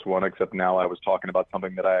Fox Sports 1, except now I was talking about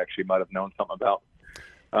something that I actually might have known something about.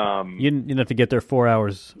 You didn't have to get there 4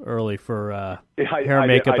 hours early for hair and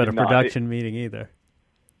makeup at a production meeting either.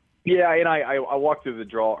 Yeah, and I walked through the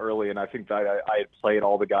draw early, and I think that I had played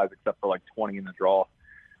all the guys except for like 20 in the draw.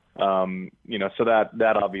 So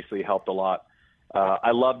that obviously helped a lot.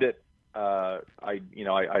 I loved it. I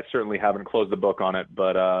certainly haven't closed the book on it,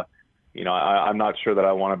 but I'm not sure that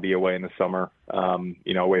I want to be away in the summer,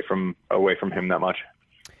 away from him that much.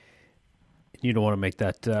 You don't want to make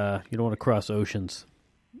that. You don't want to cross oceans,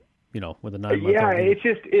 with a 9-month. Yeah, it's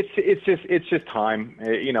just time.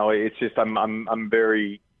 It's just I'm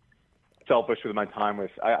very selfish with my time.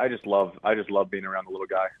 I just love being around the little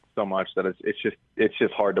guy so much that it's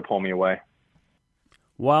just hard to pull me away.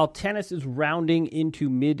 While tennis is rounding into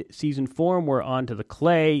mid-season form, we're on to the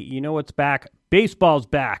clay. It's back. Baseball's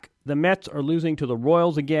back. The Mets are losing to the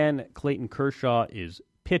Royals again. Clayton Kershaw is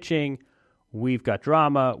pitching. We've got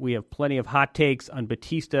drama. We have plenty of hot takes on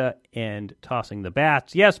Batista and tossing the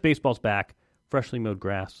bats. Yes, baseball's back. Freshly mowed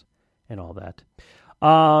grass and all that.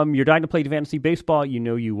 You're dying to play fantasy baseball.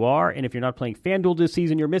 You are. And if you're not playing FanDuel this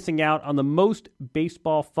season, you're missing out on the most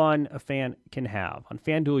baseball fun a fan can have. On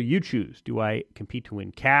FanDuel, you choose. Do I compete to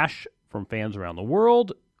win cash from fans around the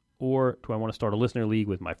world, or do I want to start a listener league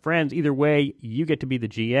with my friends? Either way, you get to be the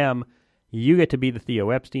GM. You get to be the Theo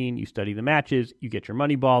Epstein. You study the matches. You get your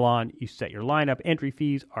money ball on. You set your lineup. Entry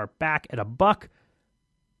fees are back at $1.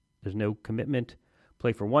 There's no commitment.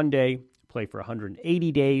 Play for 1 day. Play for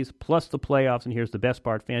 180 days, plus the playoffs. And here's the best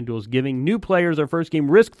part. FanDuel is giving new players their first game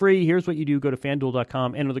risk-free. Here's what you do. Go to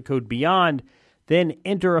FanDuel.com, enter the code BEYOND, then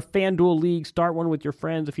enter a FanDuel league. Start one with your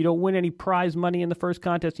friends. If you don't win any prize money in the first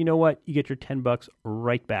contest, you know what? You get your $10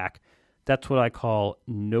 right back. That's what I call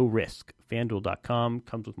no risk. FanDuel.com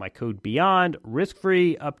comes with my code BEYOND.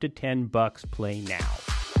 Risk-free, up to $10. Play now.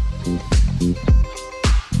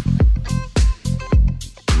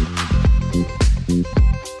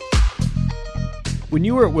 When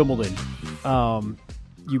you were at Wimbledon,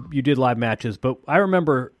 you did live matches, but I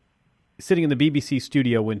remember sitting in the BBC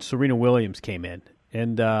studio when Serena Williams came in,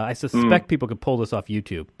 and I suspect people could pull this off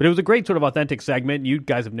YouTube. But it was a great sort of authentic segment. You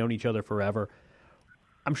guys have known each other forever.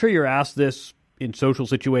 I'm sure you're asked this in social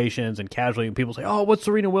situations and casually, and people say, "Oh, what's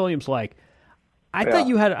Serena Williams like?" I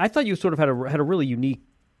thought you sort of had a really unique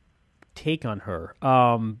take on her.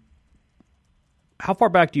 How far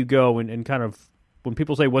back do you go, and kind of when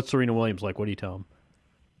people say, "What's Serena Williams like?" What do you tell them?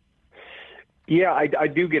 Yeah, I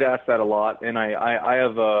do get asked that a lot, and I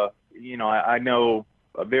have I know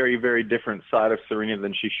a very, very different side of Serena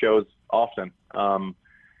than she shows often. I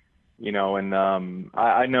know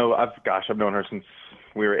I've known her since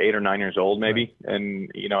we were 8 or 9 years old, maybe, right. And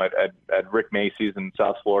at Rick Macy's in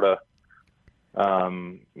South Florida,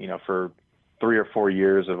 for 3 or 4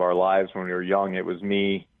 years of our lives when we were young, it was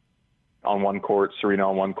me on one court, Serena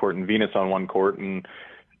on one court, and Venus on one court, and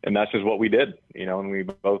that's just what we did, and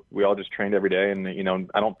we all just trained every day. And,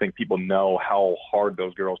 I don't think people know how hard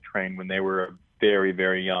those girls trained when they were very,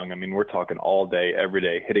 very young. I mean, we're talking all day, every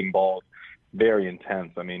day, hitting balls, very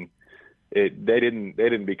intense. I mean, they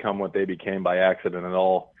didn't become what they became by accident at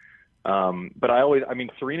all. But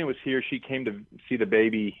Serena was here. She came to see the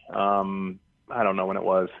baby. I don't know when it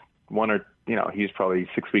was, he's probably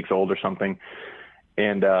 6 weeks old or something.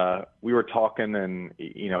 And we were talking, and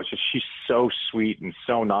it's just, she's so sweet and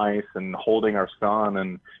so nice, and holding our son,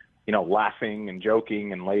 and laughing and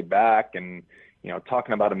joking and laid back, and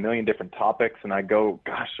talking about a million different topics. And I go,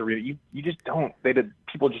 gosh, Serena, you just don't.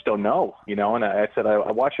 People just don't know, And I said,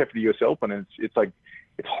 I watched after the U.S. Open, and it's like,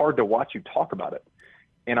 it's hard to watch you talk about it.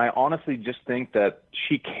 And I honestly just think that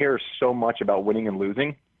she cares so much about winning and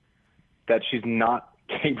losing that she's not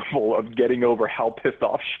capable of getting over how pissed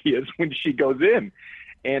off she is when she goes in.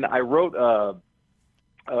 And I wrote a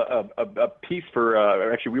piece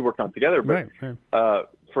for actually we worked on it together, but right.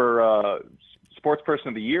 For Sports Person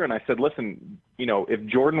of the Year, and I said, listen, if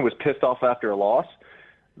Jordan was pissed off after a loss,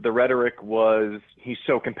 the rhetoric was, he's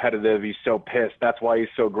so competitive, he's so pissed, that's why he's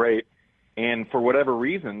so great. And for whatever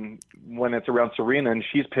reason, when it's around Serena and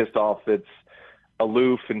she's pissed off, it's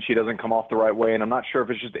aloof and she doesn't come off the right way. And I'm not sure if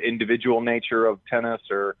it's just the individual nature of tennis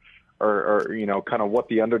or kind of what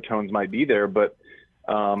the undertones might be there. But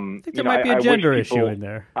I think there might be a gender issue in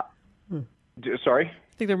there. Sorry?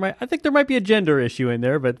 I think there might be a gender issue in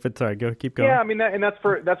there, but sorry, keep going. Yeah, I mean, that's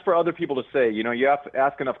for other people to say. You have to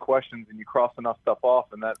ask enough questions and you cross enough stuff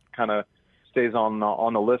off, and that kind of stays on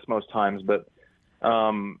the list most times. But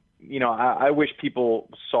I wish people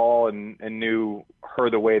saw and knew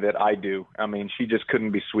her the way that I do. I mean, she just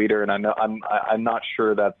couldn't be sweeter, and I'm not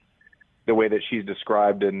sure that's the way that she's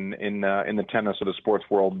described in the tennis or the sports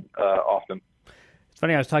world often. It's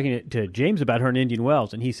funny, I was talking to James about her in Indian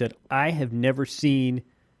Wells, and he said, I have never seen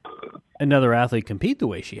another athlete compete the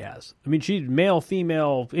way she has. I mean, she's male,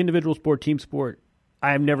 female, individual sport, team sport.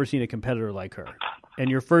 I have never seen a competitor like her. And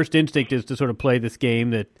your first instinct is to sort of play this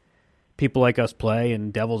game that people like us play,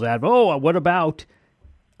 and devil's advocate. Oh, what about?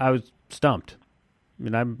 I was stumped. I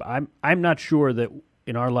mean, I'm not sure that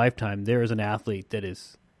in our lifetime there is an athlete that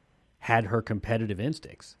has had her competitive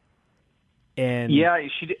instincts. And yeah,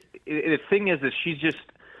 the thing is that she's just.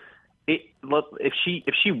 If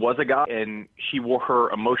she was a guy and she wore her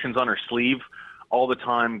emotions on her sleeve all the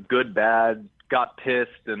time, good, bad, got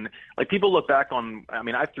pissed, and like people look back on. I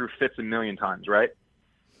mean, I threw fits a million times, right?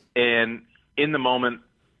 And in the moment,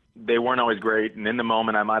 they weren't always great, and in the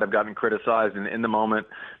moment, I might have gotten criticized, and in the moment,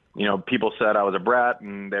 people said I was a brat,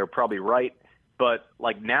 and they were probably right. But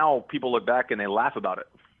like now, people look back and they laugh about it,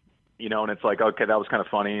 and it's like, okay, that was kind of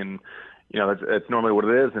funny, and it's normally what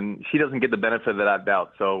it is, and she doesn't get the benefit of that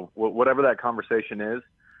doubt. So whatever that conversation is,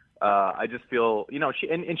 I just feel,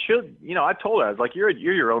 I told her, I was like, you're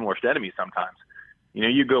your own worst enemy sometimes.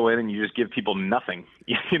 You go in and you just give people nothing,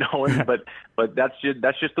 but that's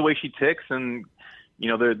just the way she ticks, and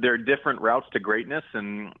there are different routes to greatness,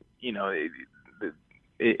 and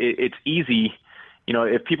it's easy.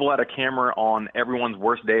 If people had a camera on everyone's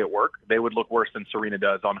worst day at work, they would look worse than Serena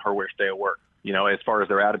does on her worst day at work. As far as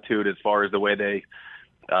their attitude, as far as the way they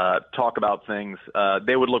talk about things,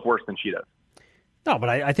 they would look worse than she does. No, but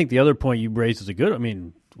I think the other point you raised is a good. I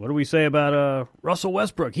mean, what do we say about Russell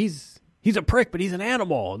Westbrook? He's a prick, but he's an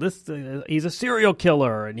animal. He's a serial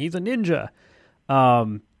killer, and he's a ninja. Yeah, I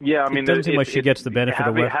mean, it doesn't seem like she gets the benefit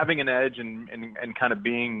of having an edge and kind of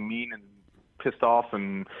being mean and pissed off,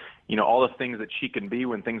 and all the things that she can be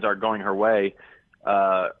when things aren't going her way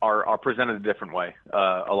are presented a different way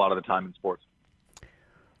a lot of the time in sports.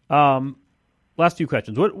 Last few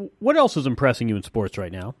questions. What else is impressing you in sports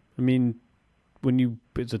right now? I mean, when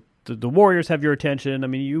the Warriors have your attention. I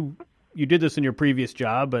mean, you did this in your previous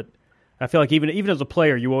job, but I feel like even as a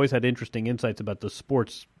player, you always had interesting insights about the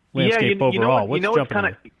sports landscape overall. What's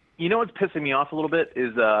pissing me off a little bit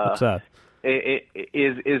is what's that?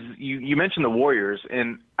 You mentioned the Warriors,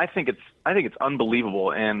 and I think it's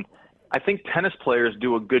unbelievable, and I think tennis players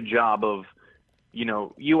do a good job of,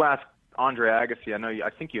 you ask Andre Agassi. I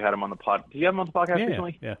think you had him on the pod. Did you have him on the podcast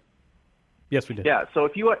recently? Yeah. Yes, we did. Yeah. So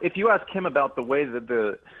if you ask him about the way that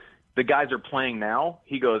the guys are playing now,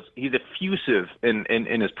 he's effusive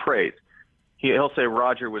in his praise. He'll say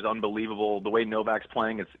Roger was unbelievable. The way Novak's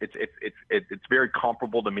playing, it's very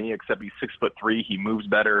comparable to me, except he's 6'3". He moves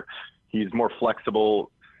better. He's more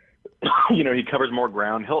flexible. He covers more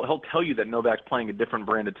ground. He'll tell you that Novak's playing a different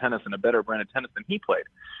brand of tennis and a better brand of tennis than he played.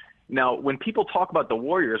 Now, when people talk about the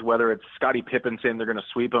Warriors, whether it's Scottie Pippen saying they're going to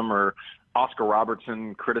sweep them, or Oscar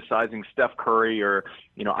Robertson criticizing Steph Curry, or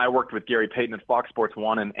I worked with Gary Payton at Fox Sports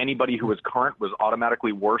 1, and anybody who was current was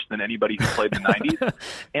automatically worse than anybody who played in the 90s.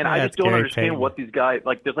 And I just don't understand what these guys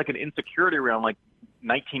like. There's like an insecurity around like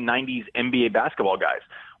 1990s NBA basketball guys,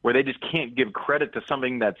 where they just can't give credit to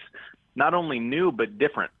something that's not only new but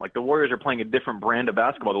different. Like the Warriors are playing a different brand of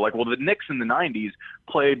basketball. They're like, well, the Knicks in the 90s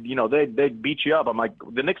played, they beat you up. I'm like,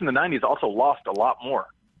 the Knicks in the 90s also lost a lot more.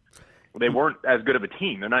 They weren't as good of a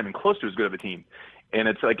team. They're not even close to as good of a team. And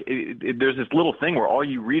it's like there's this little thing where all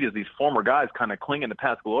you read is these former guys kind of clinging to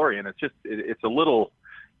past glory, and it's a little.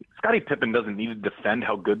 Scottie Pippen doesn't need to defend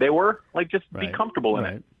how good they were. Like, just be comfortable in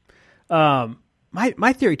it.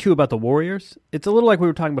 My theory too about the Warriors, it's a little like we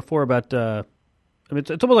were talking before about. It's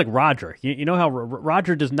almost like Roger. You know how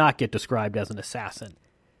Roger does not get described as an assassin,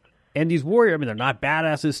 and these Warriors, they're not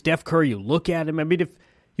badasses. Steph Curry, you look at him. If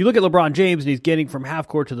you look at LeBron James and he's getting from half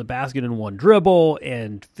court to the basket in one dribble,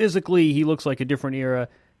 and physically he looks like a different era.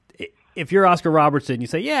 If you're Oscar Robertson, you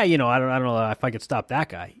say, I don't know if I could stop that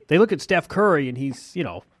guy. They look at Steph Curry and he's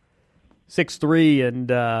 6'3"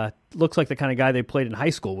 and looks like the kind of guy they played in high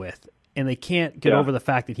school with, and they can't get over the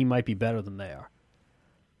fact that he might be better than they are.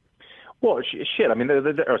 Well, shit.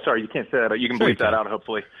 Sorry, you can't say that, but you can bleep that out,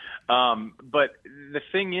 hopefully. But the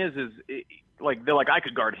thing is they're like, I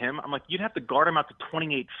could guard him. I'm like, you'd have to guard him out to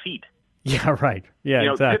 28 feet. Yeah, right.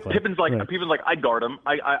 Yeah, exactly. Pippen's like, People's like, I'd guard him.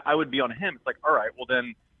 I would be on him. It's like, all right, well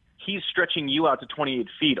then he's stretching you out to 28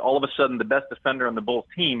 feet. All of a sudden, the best defender on the Bulls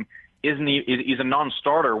team he's a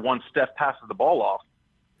non-starter once Steph passes the ball off.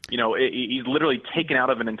 He's literally taken out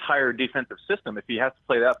of an entire defensive system if he has to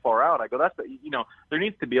play that far out. I go, there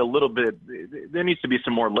needs to be there needs to be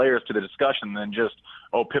some more layers to the discussion than just,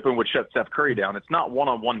 Pippen would shut Steph Curry down. It's not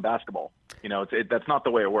one-on-one basketball. That's not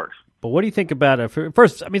the way it works. But what do you think about it?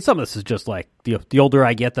 First, some of this is just like the older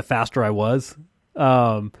I get, the faster I was.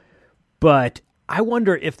 But I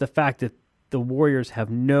wonder if the fact that the Warriors have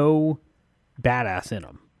no badass in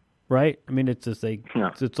them, right? It's just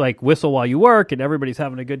it's like whistle while you work, and everybody's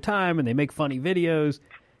having a good time, and they make funny videos.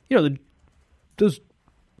 Those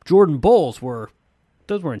Jordan Bulls were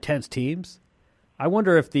intense teams. I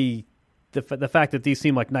wonder if the fact that these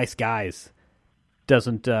seem like nice guys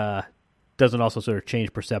doesn't also sort of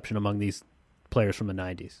change perception among these players from the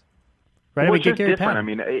 90s, right? Well, it's just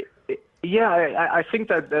different. I think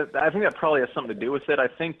that probably has something to do with it. I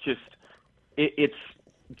think it's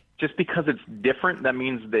just because it's different, that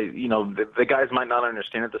means the guys might not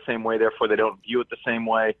understand it the same way, therefore they don't view it the same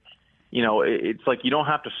way. It's like you don't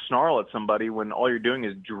have to snarl at somebody when all you're doing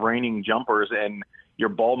is draining jumpers and your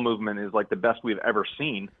ball movement is like the best we've ever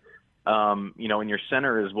seen. And your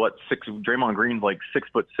center is Draymond Green's like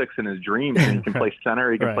 6'6" in his dreams, and he can play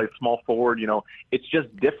center, he can play small forward. It's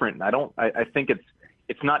just different. I think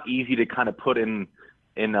it's not easy to kind of put an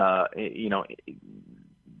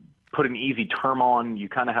easy term on. You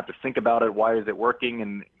kind of have to think about it. Why is it working?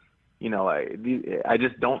 And I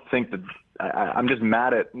just don't think that. I'm just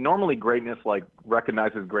mad at. Normally, greatness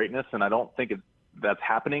recognizes greatness, and I don't think that's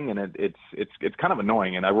happening. And it's kind of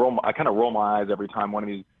annoying. And I kind of roll my eyes every time one of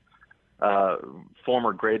these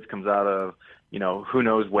former greats comes out of who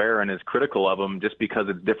knows where and is critical of them just because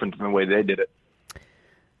it's different than the way they did it.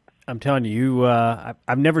 I'm telling you,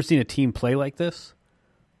 I've never seen a team play like this,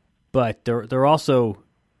 but there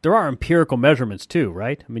are empirical measurements too,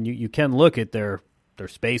 right? You can look at their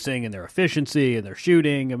spacing and their efficiency and their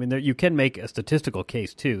shooting. You can make a statistical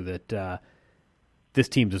case too that this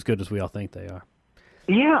team's as good as we all think they are.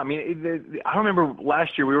 Yeah, I remember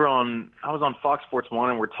last year I was on Fox Sports 1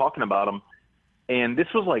 and we're talking about them, and this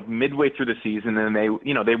was like midway through the season, and they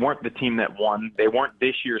weren't the team that won. They weren't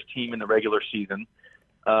this year's team in the regular season.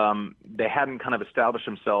 They hadn't kind of established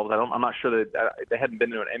themselves. I'm not sure that they hadn't been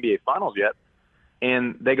to an NBA Finals yet.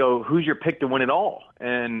 And they go, who's your pick to win it all?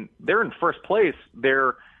 And they're in first place.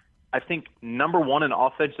 They're, I think, number one in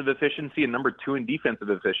offensive efficiency and number two in defensive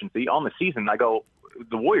efficiency on the season. I go,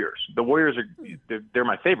 the Warriors. The Warriors they're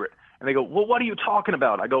my favorite. And they go, well, what are you talking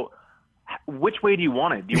about? I go, which way do you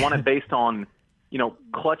want it? Do you want it based on,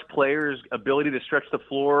 clutch players' ability to stretch the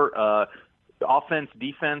floor, offense,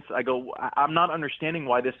 defense? I go, I'm not understanding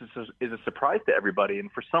why this is a surprise to everybody.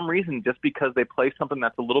 And for some reason, just because they play something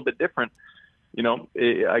that's a little bit different,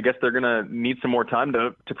 I guess they're going to need some more time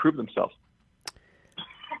to prove themselves.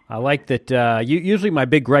 I like that. Usually my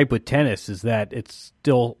big gripe with tennis is that it's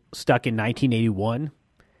still stuck in 1981.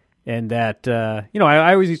 And that,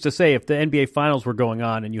 I always used to say if the NBA Finals were going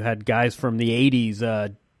on and you had guys from the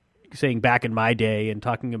 80s saying back in my day and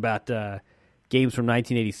talking about games from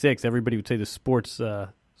 1986, everybody would say the sport's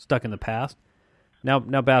stuck in the past. Now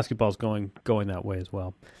basketball's going that way as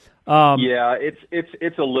well. Yeah,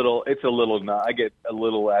 it's a little. I get a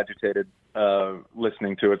little agitated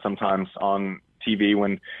listening to it sometimes on TV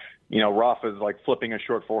when Rafa's like flipping a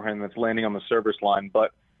short forehand that's landing on the service line,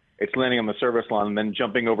 but it's landing on the service line and then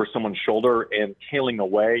jumping over someone's shoulder and tailing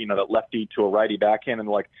away. That lefty to a righty backhand, and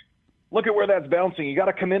like look at where that's bouncing. You got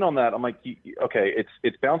to come in on that. I'm like, okay,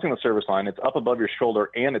 it's bouncing the service line. It's up above your shoulder,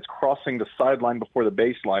 and it's crossing the sideline before the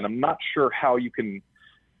baseline. I'm not sure how you can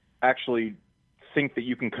actually think that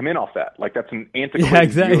you can come in off that. Like, that's an antiquated Yeah,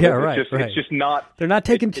 exactly. view. Yeah, right. It's just not. They're not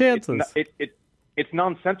taking chances. It's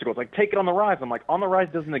nonsensical. It's like, take it on the rise. I'm like, on the rise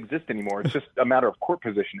doesn't exist anymore. It's just a matter of court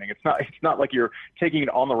positioning. It's not like you're taking it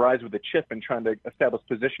on the rise with a chip and trying to establish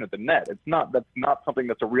position at the net. That's not something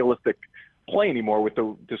that's a realistic play anymore with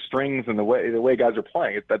the strings and the way guys are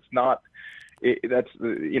playing. That's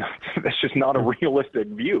just not a realistic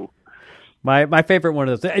view. My favorite one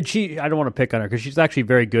of those, and I don't want to pick on her because she's actually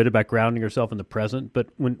very good about grounding herself in the present. But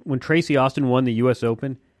when Tracy Austin won the U.S.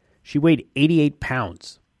 Open, she weighed 88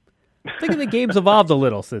 pounds. I'm thinking the game's evolved a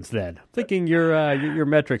little since then. I'm thinking your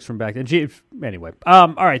metrics from back then. Anyway,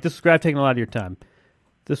 all right, this was great. I've taken a lot of your time.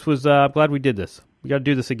 This was I'm glad we did this. We got to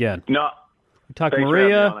do this again. No, we talked thanks Maria.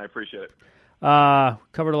 For having me on. I appreciate it.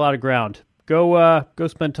 Covered a lot of ground. Go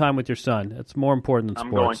spend time with your son. It's more important than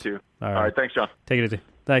sports. I'm going to. All right, thanks, John. Take it easy.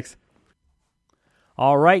 Thanks.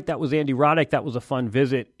 All right, that was Andy Roddick. That was a fun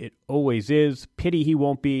visit. It always is. Pity he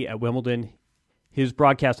won't be at Wimbledon. His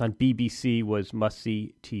broadcast on BBC was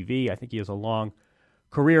must-see TV. I think he has a long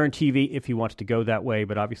career in TV if he wants to go that way,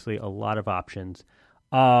 but obviously a lot of options.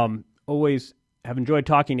 Always have enjoyed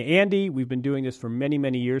talking to Andy. We've been doing this for many,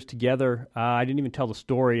 many years together. I didn't even tell the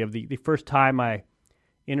story of the first time I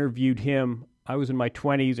interviewed him. I was in my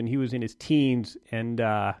 20s and he was in his teens, and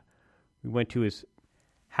we went to his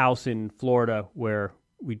house in Florida where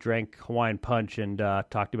we drank Hawaiian Punch and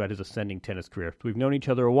talked about his ascending tennis career. So we've known each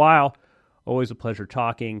other a while. Always a pleasure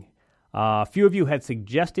talking. A few of you had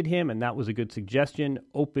suggested him, and that was a good suggestion.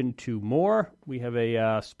 Open to more. We have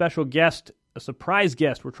a special guest, a surprise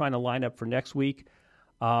guest we're trying to line up for next week.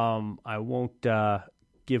 I won't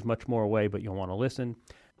give much more away, but you'll want to listen.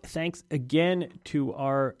 Thanks again to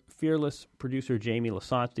our fearless producer, Jamie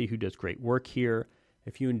Lasanti, who does great work here.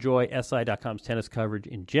 If you enjoy SI.com's tennis coverage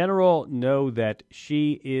in general, know that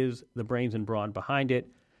she is the brains and brawn behind it.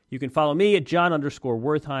 You can follow me at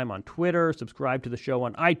John_Wertheim on Twitter. Subscribe to the show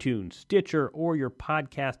on iTunes, Stitcher, or your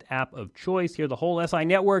podcast app of choice. Hear the whole SI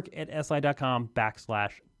network at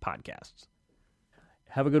si.com/podcasts.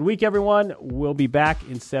 Have a good week, everyone. We'll be back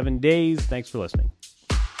in 7 days. Thanks for listening.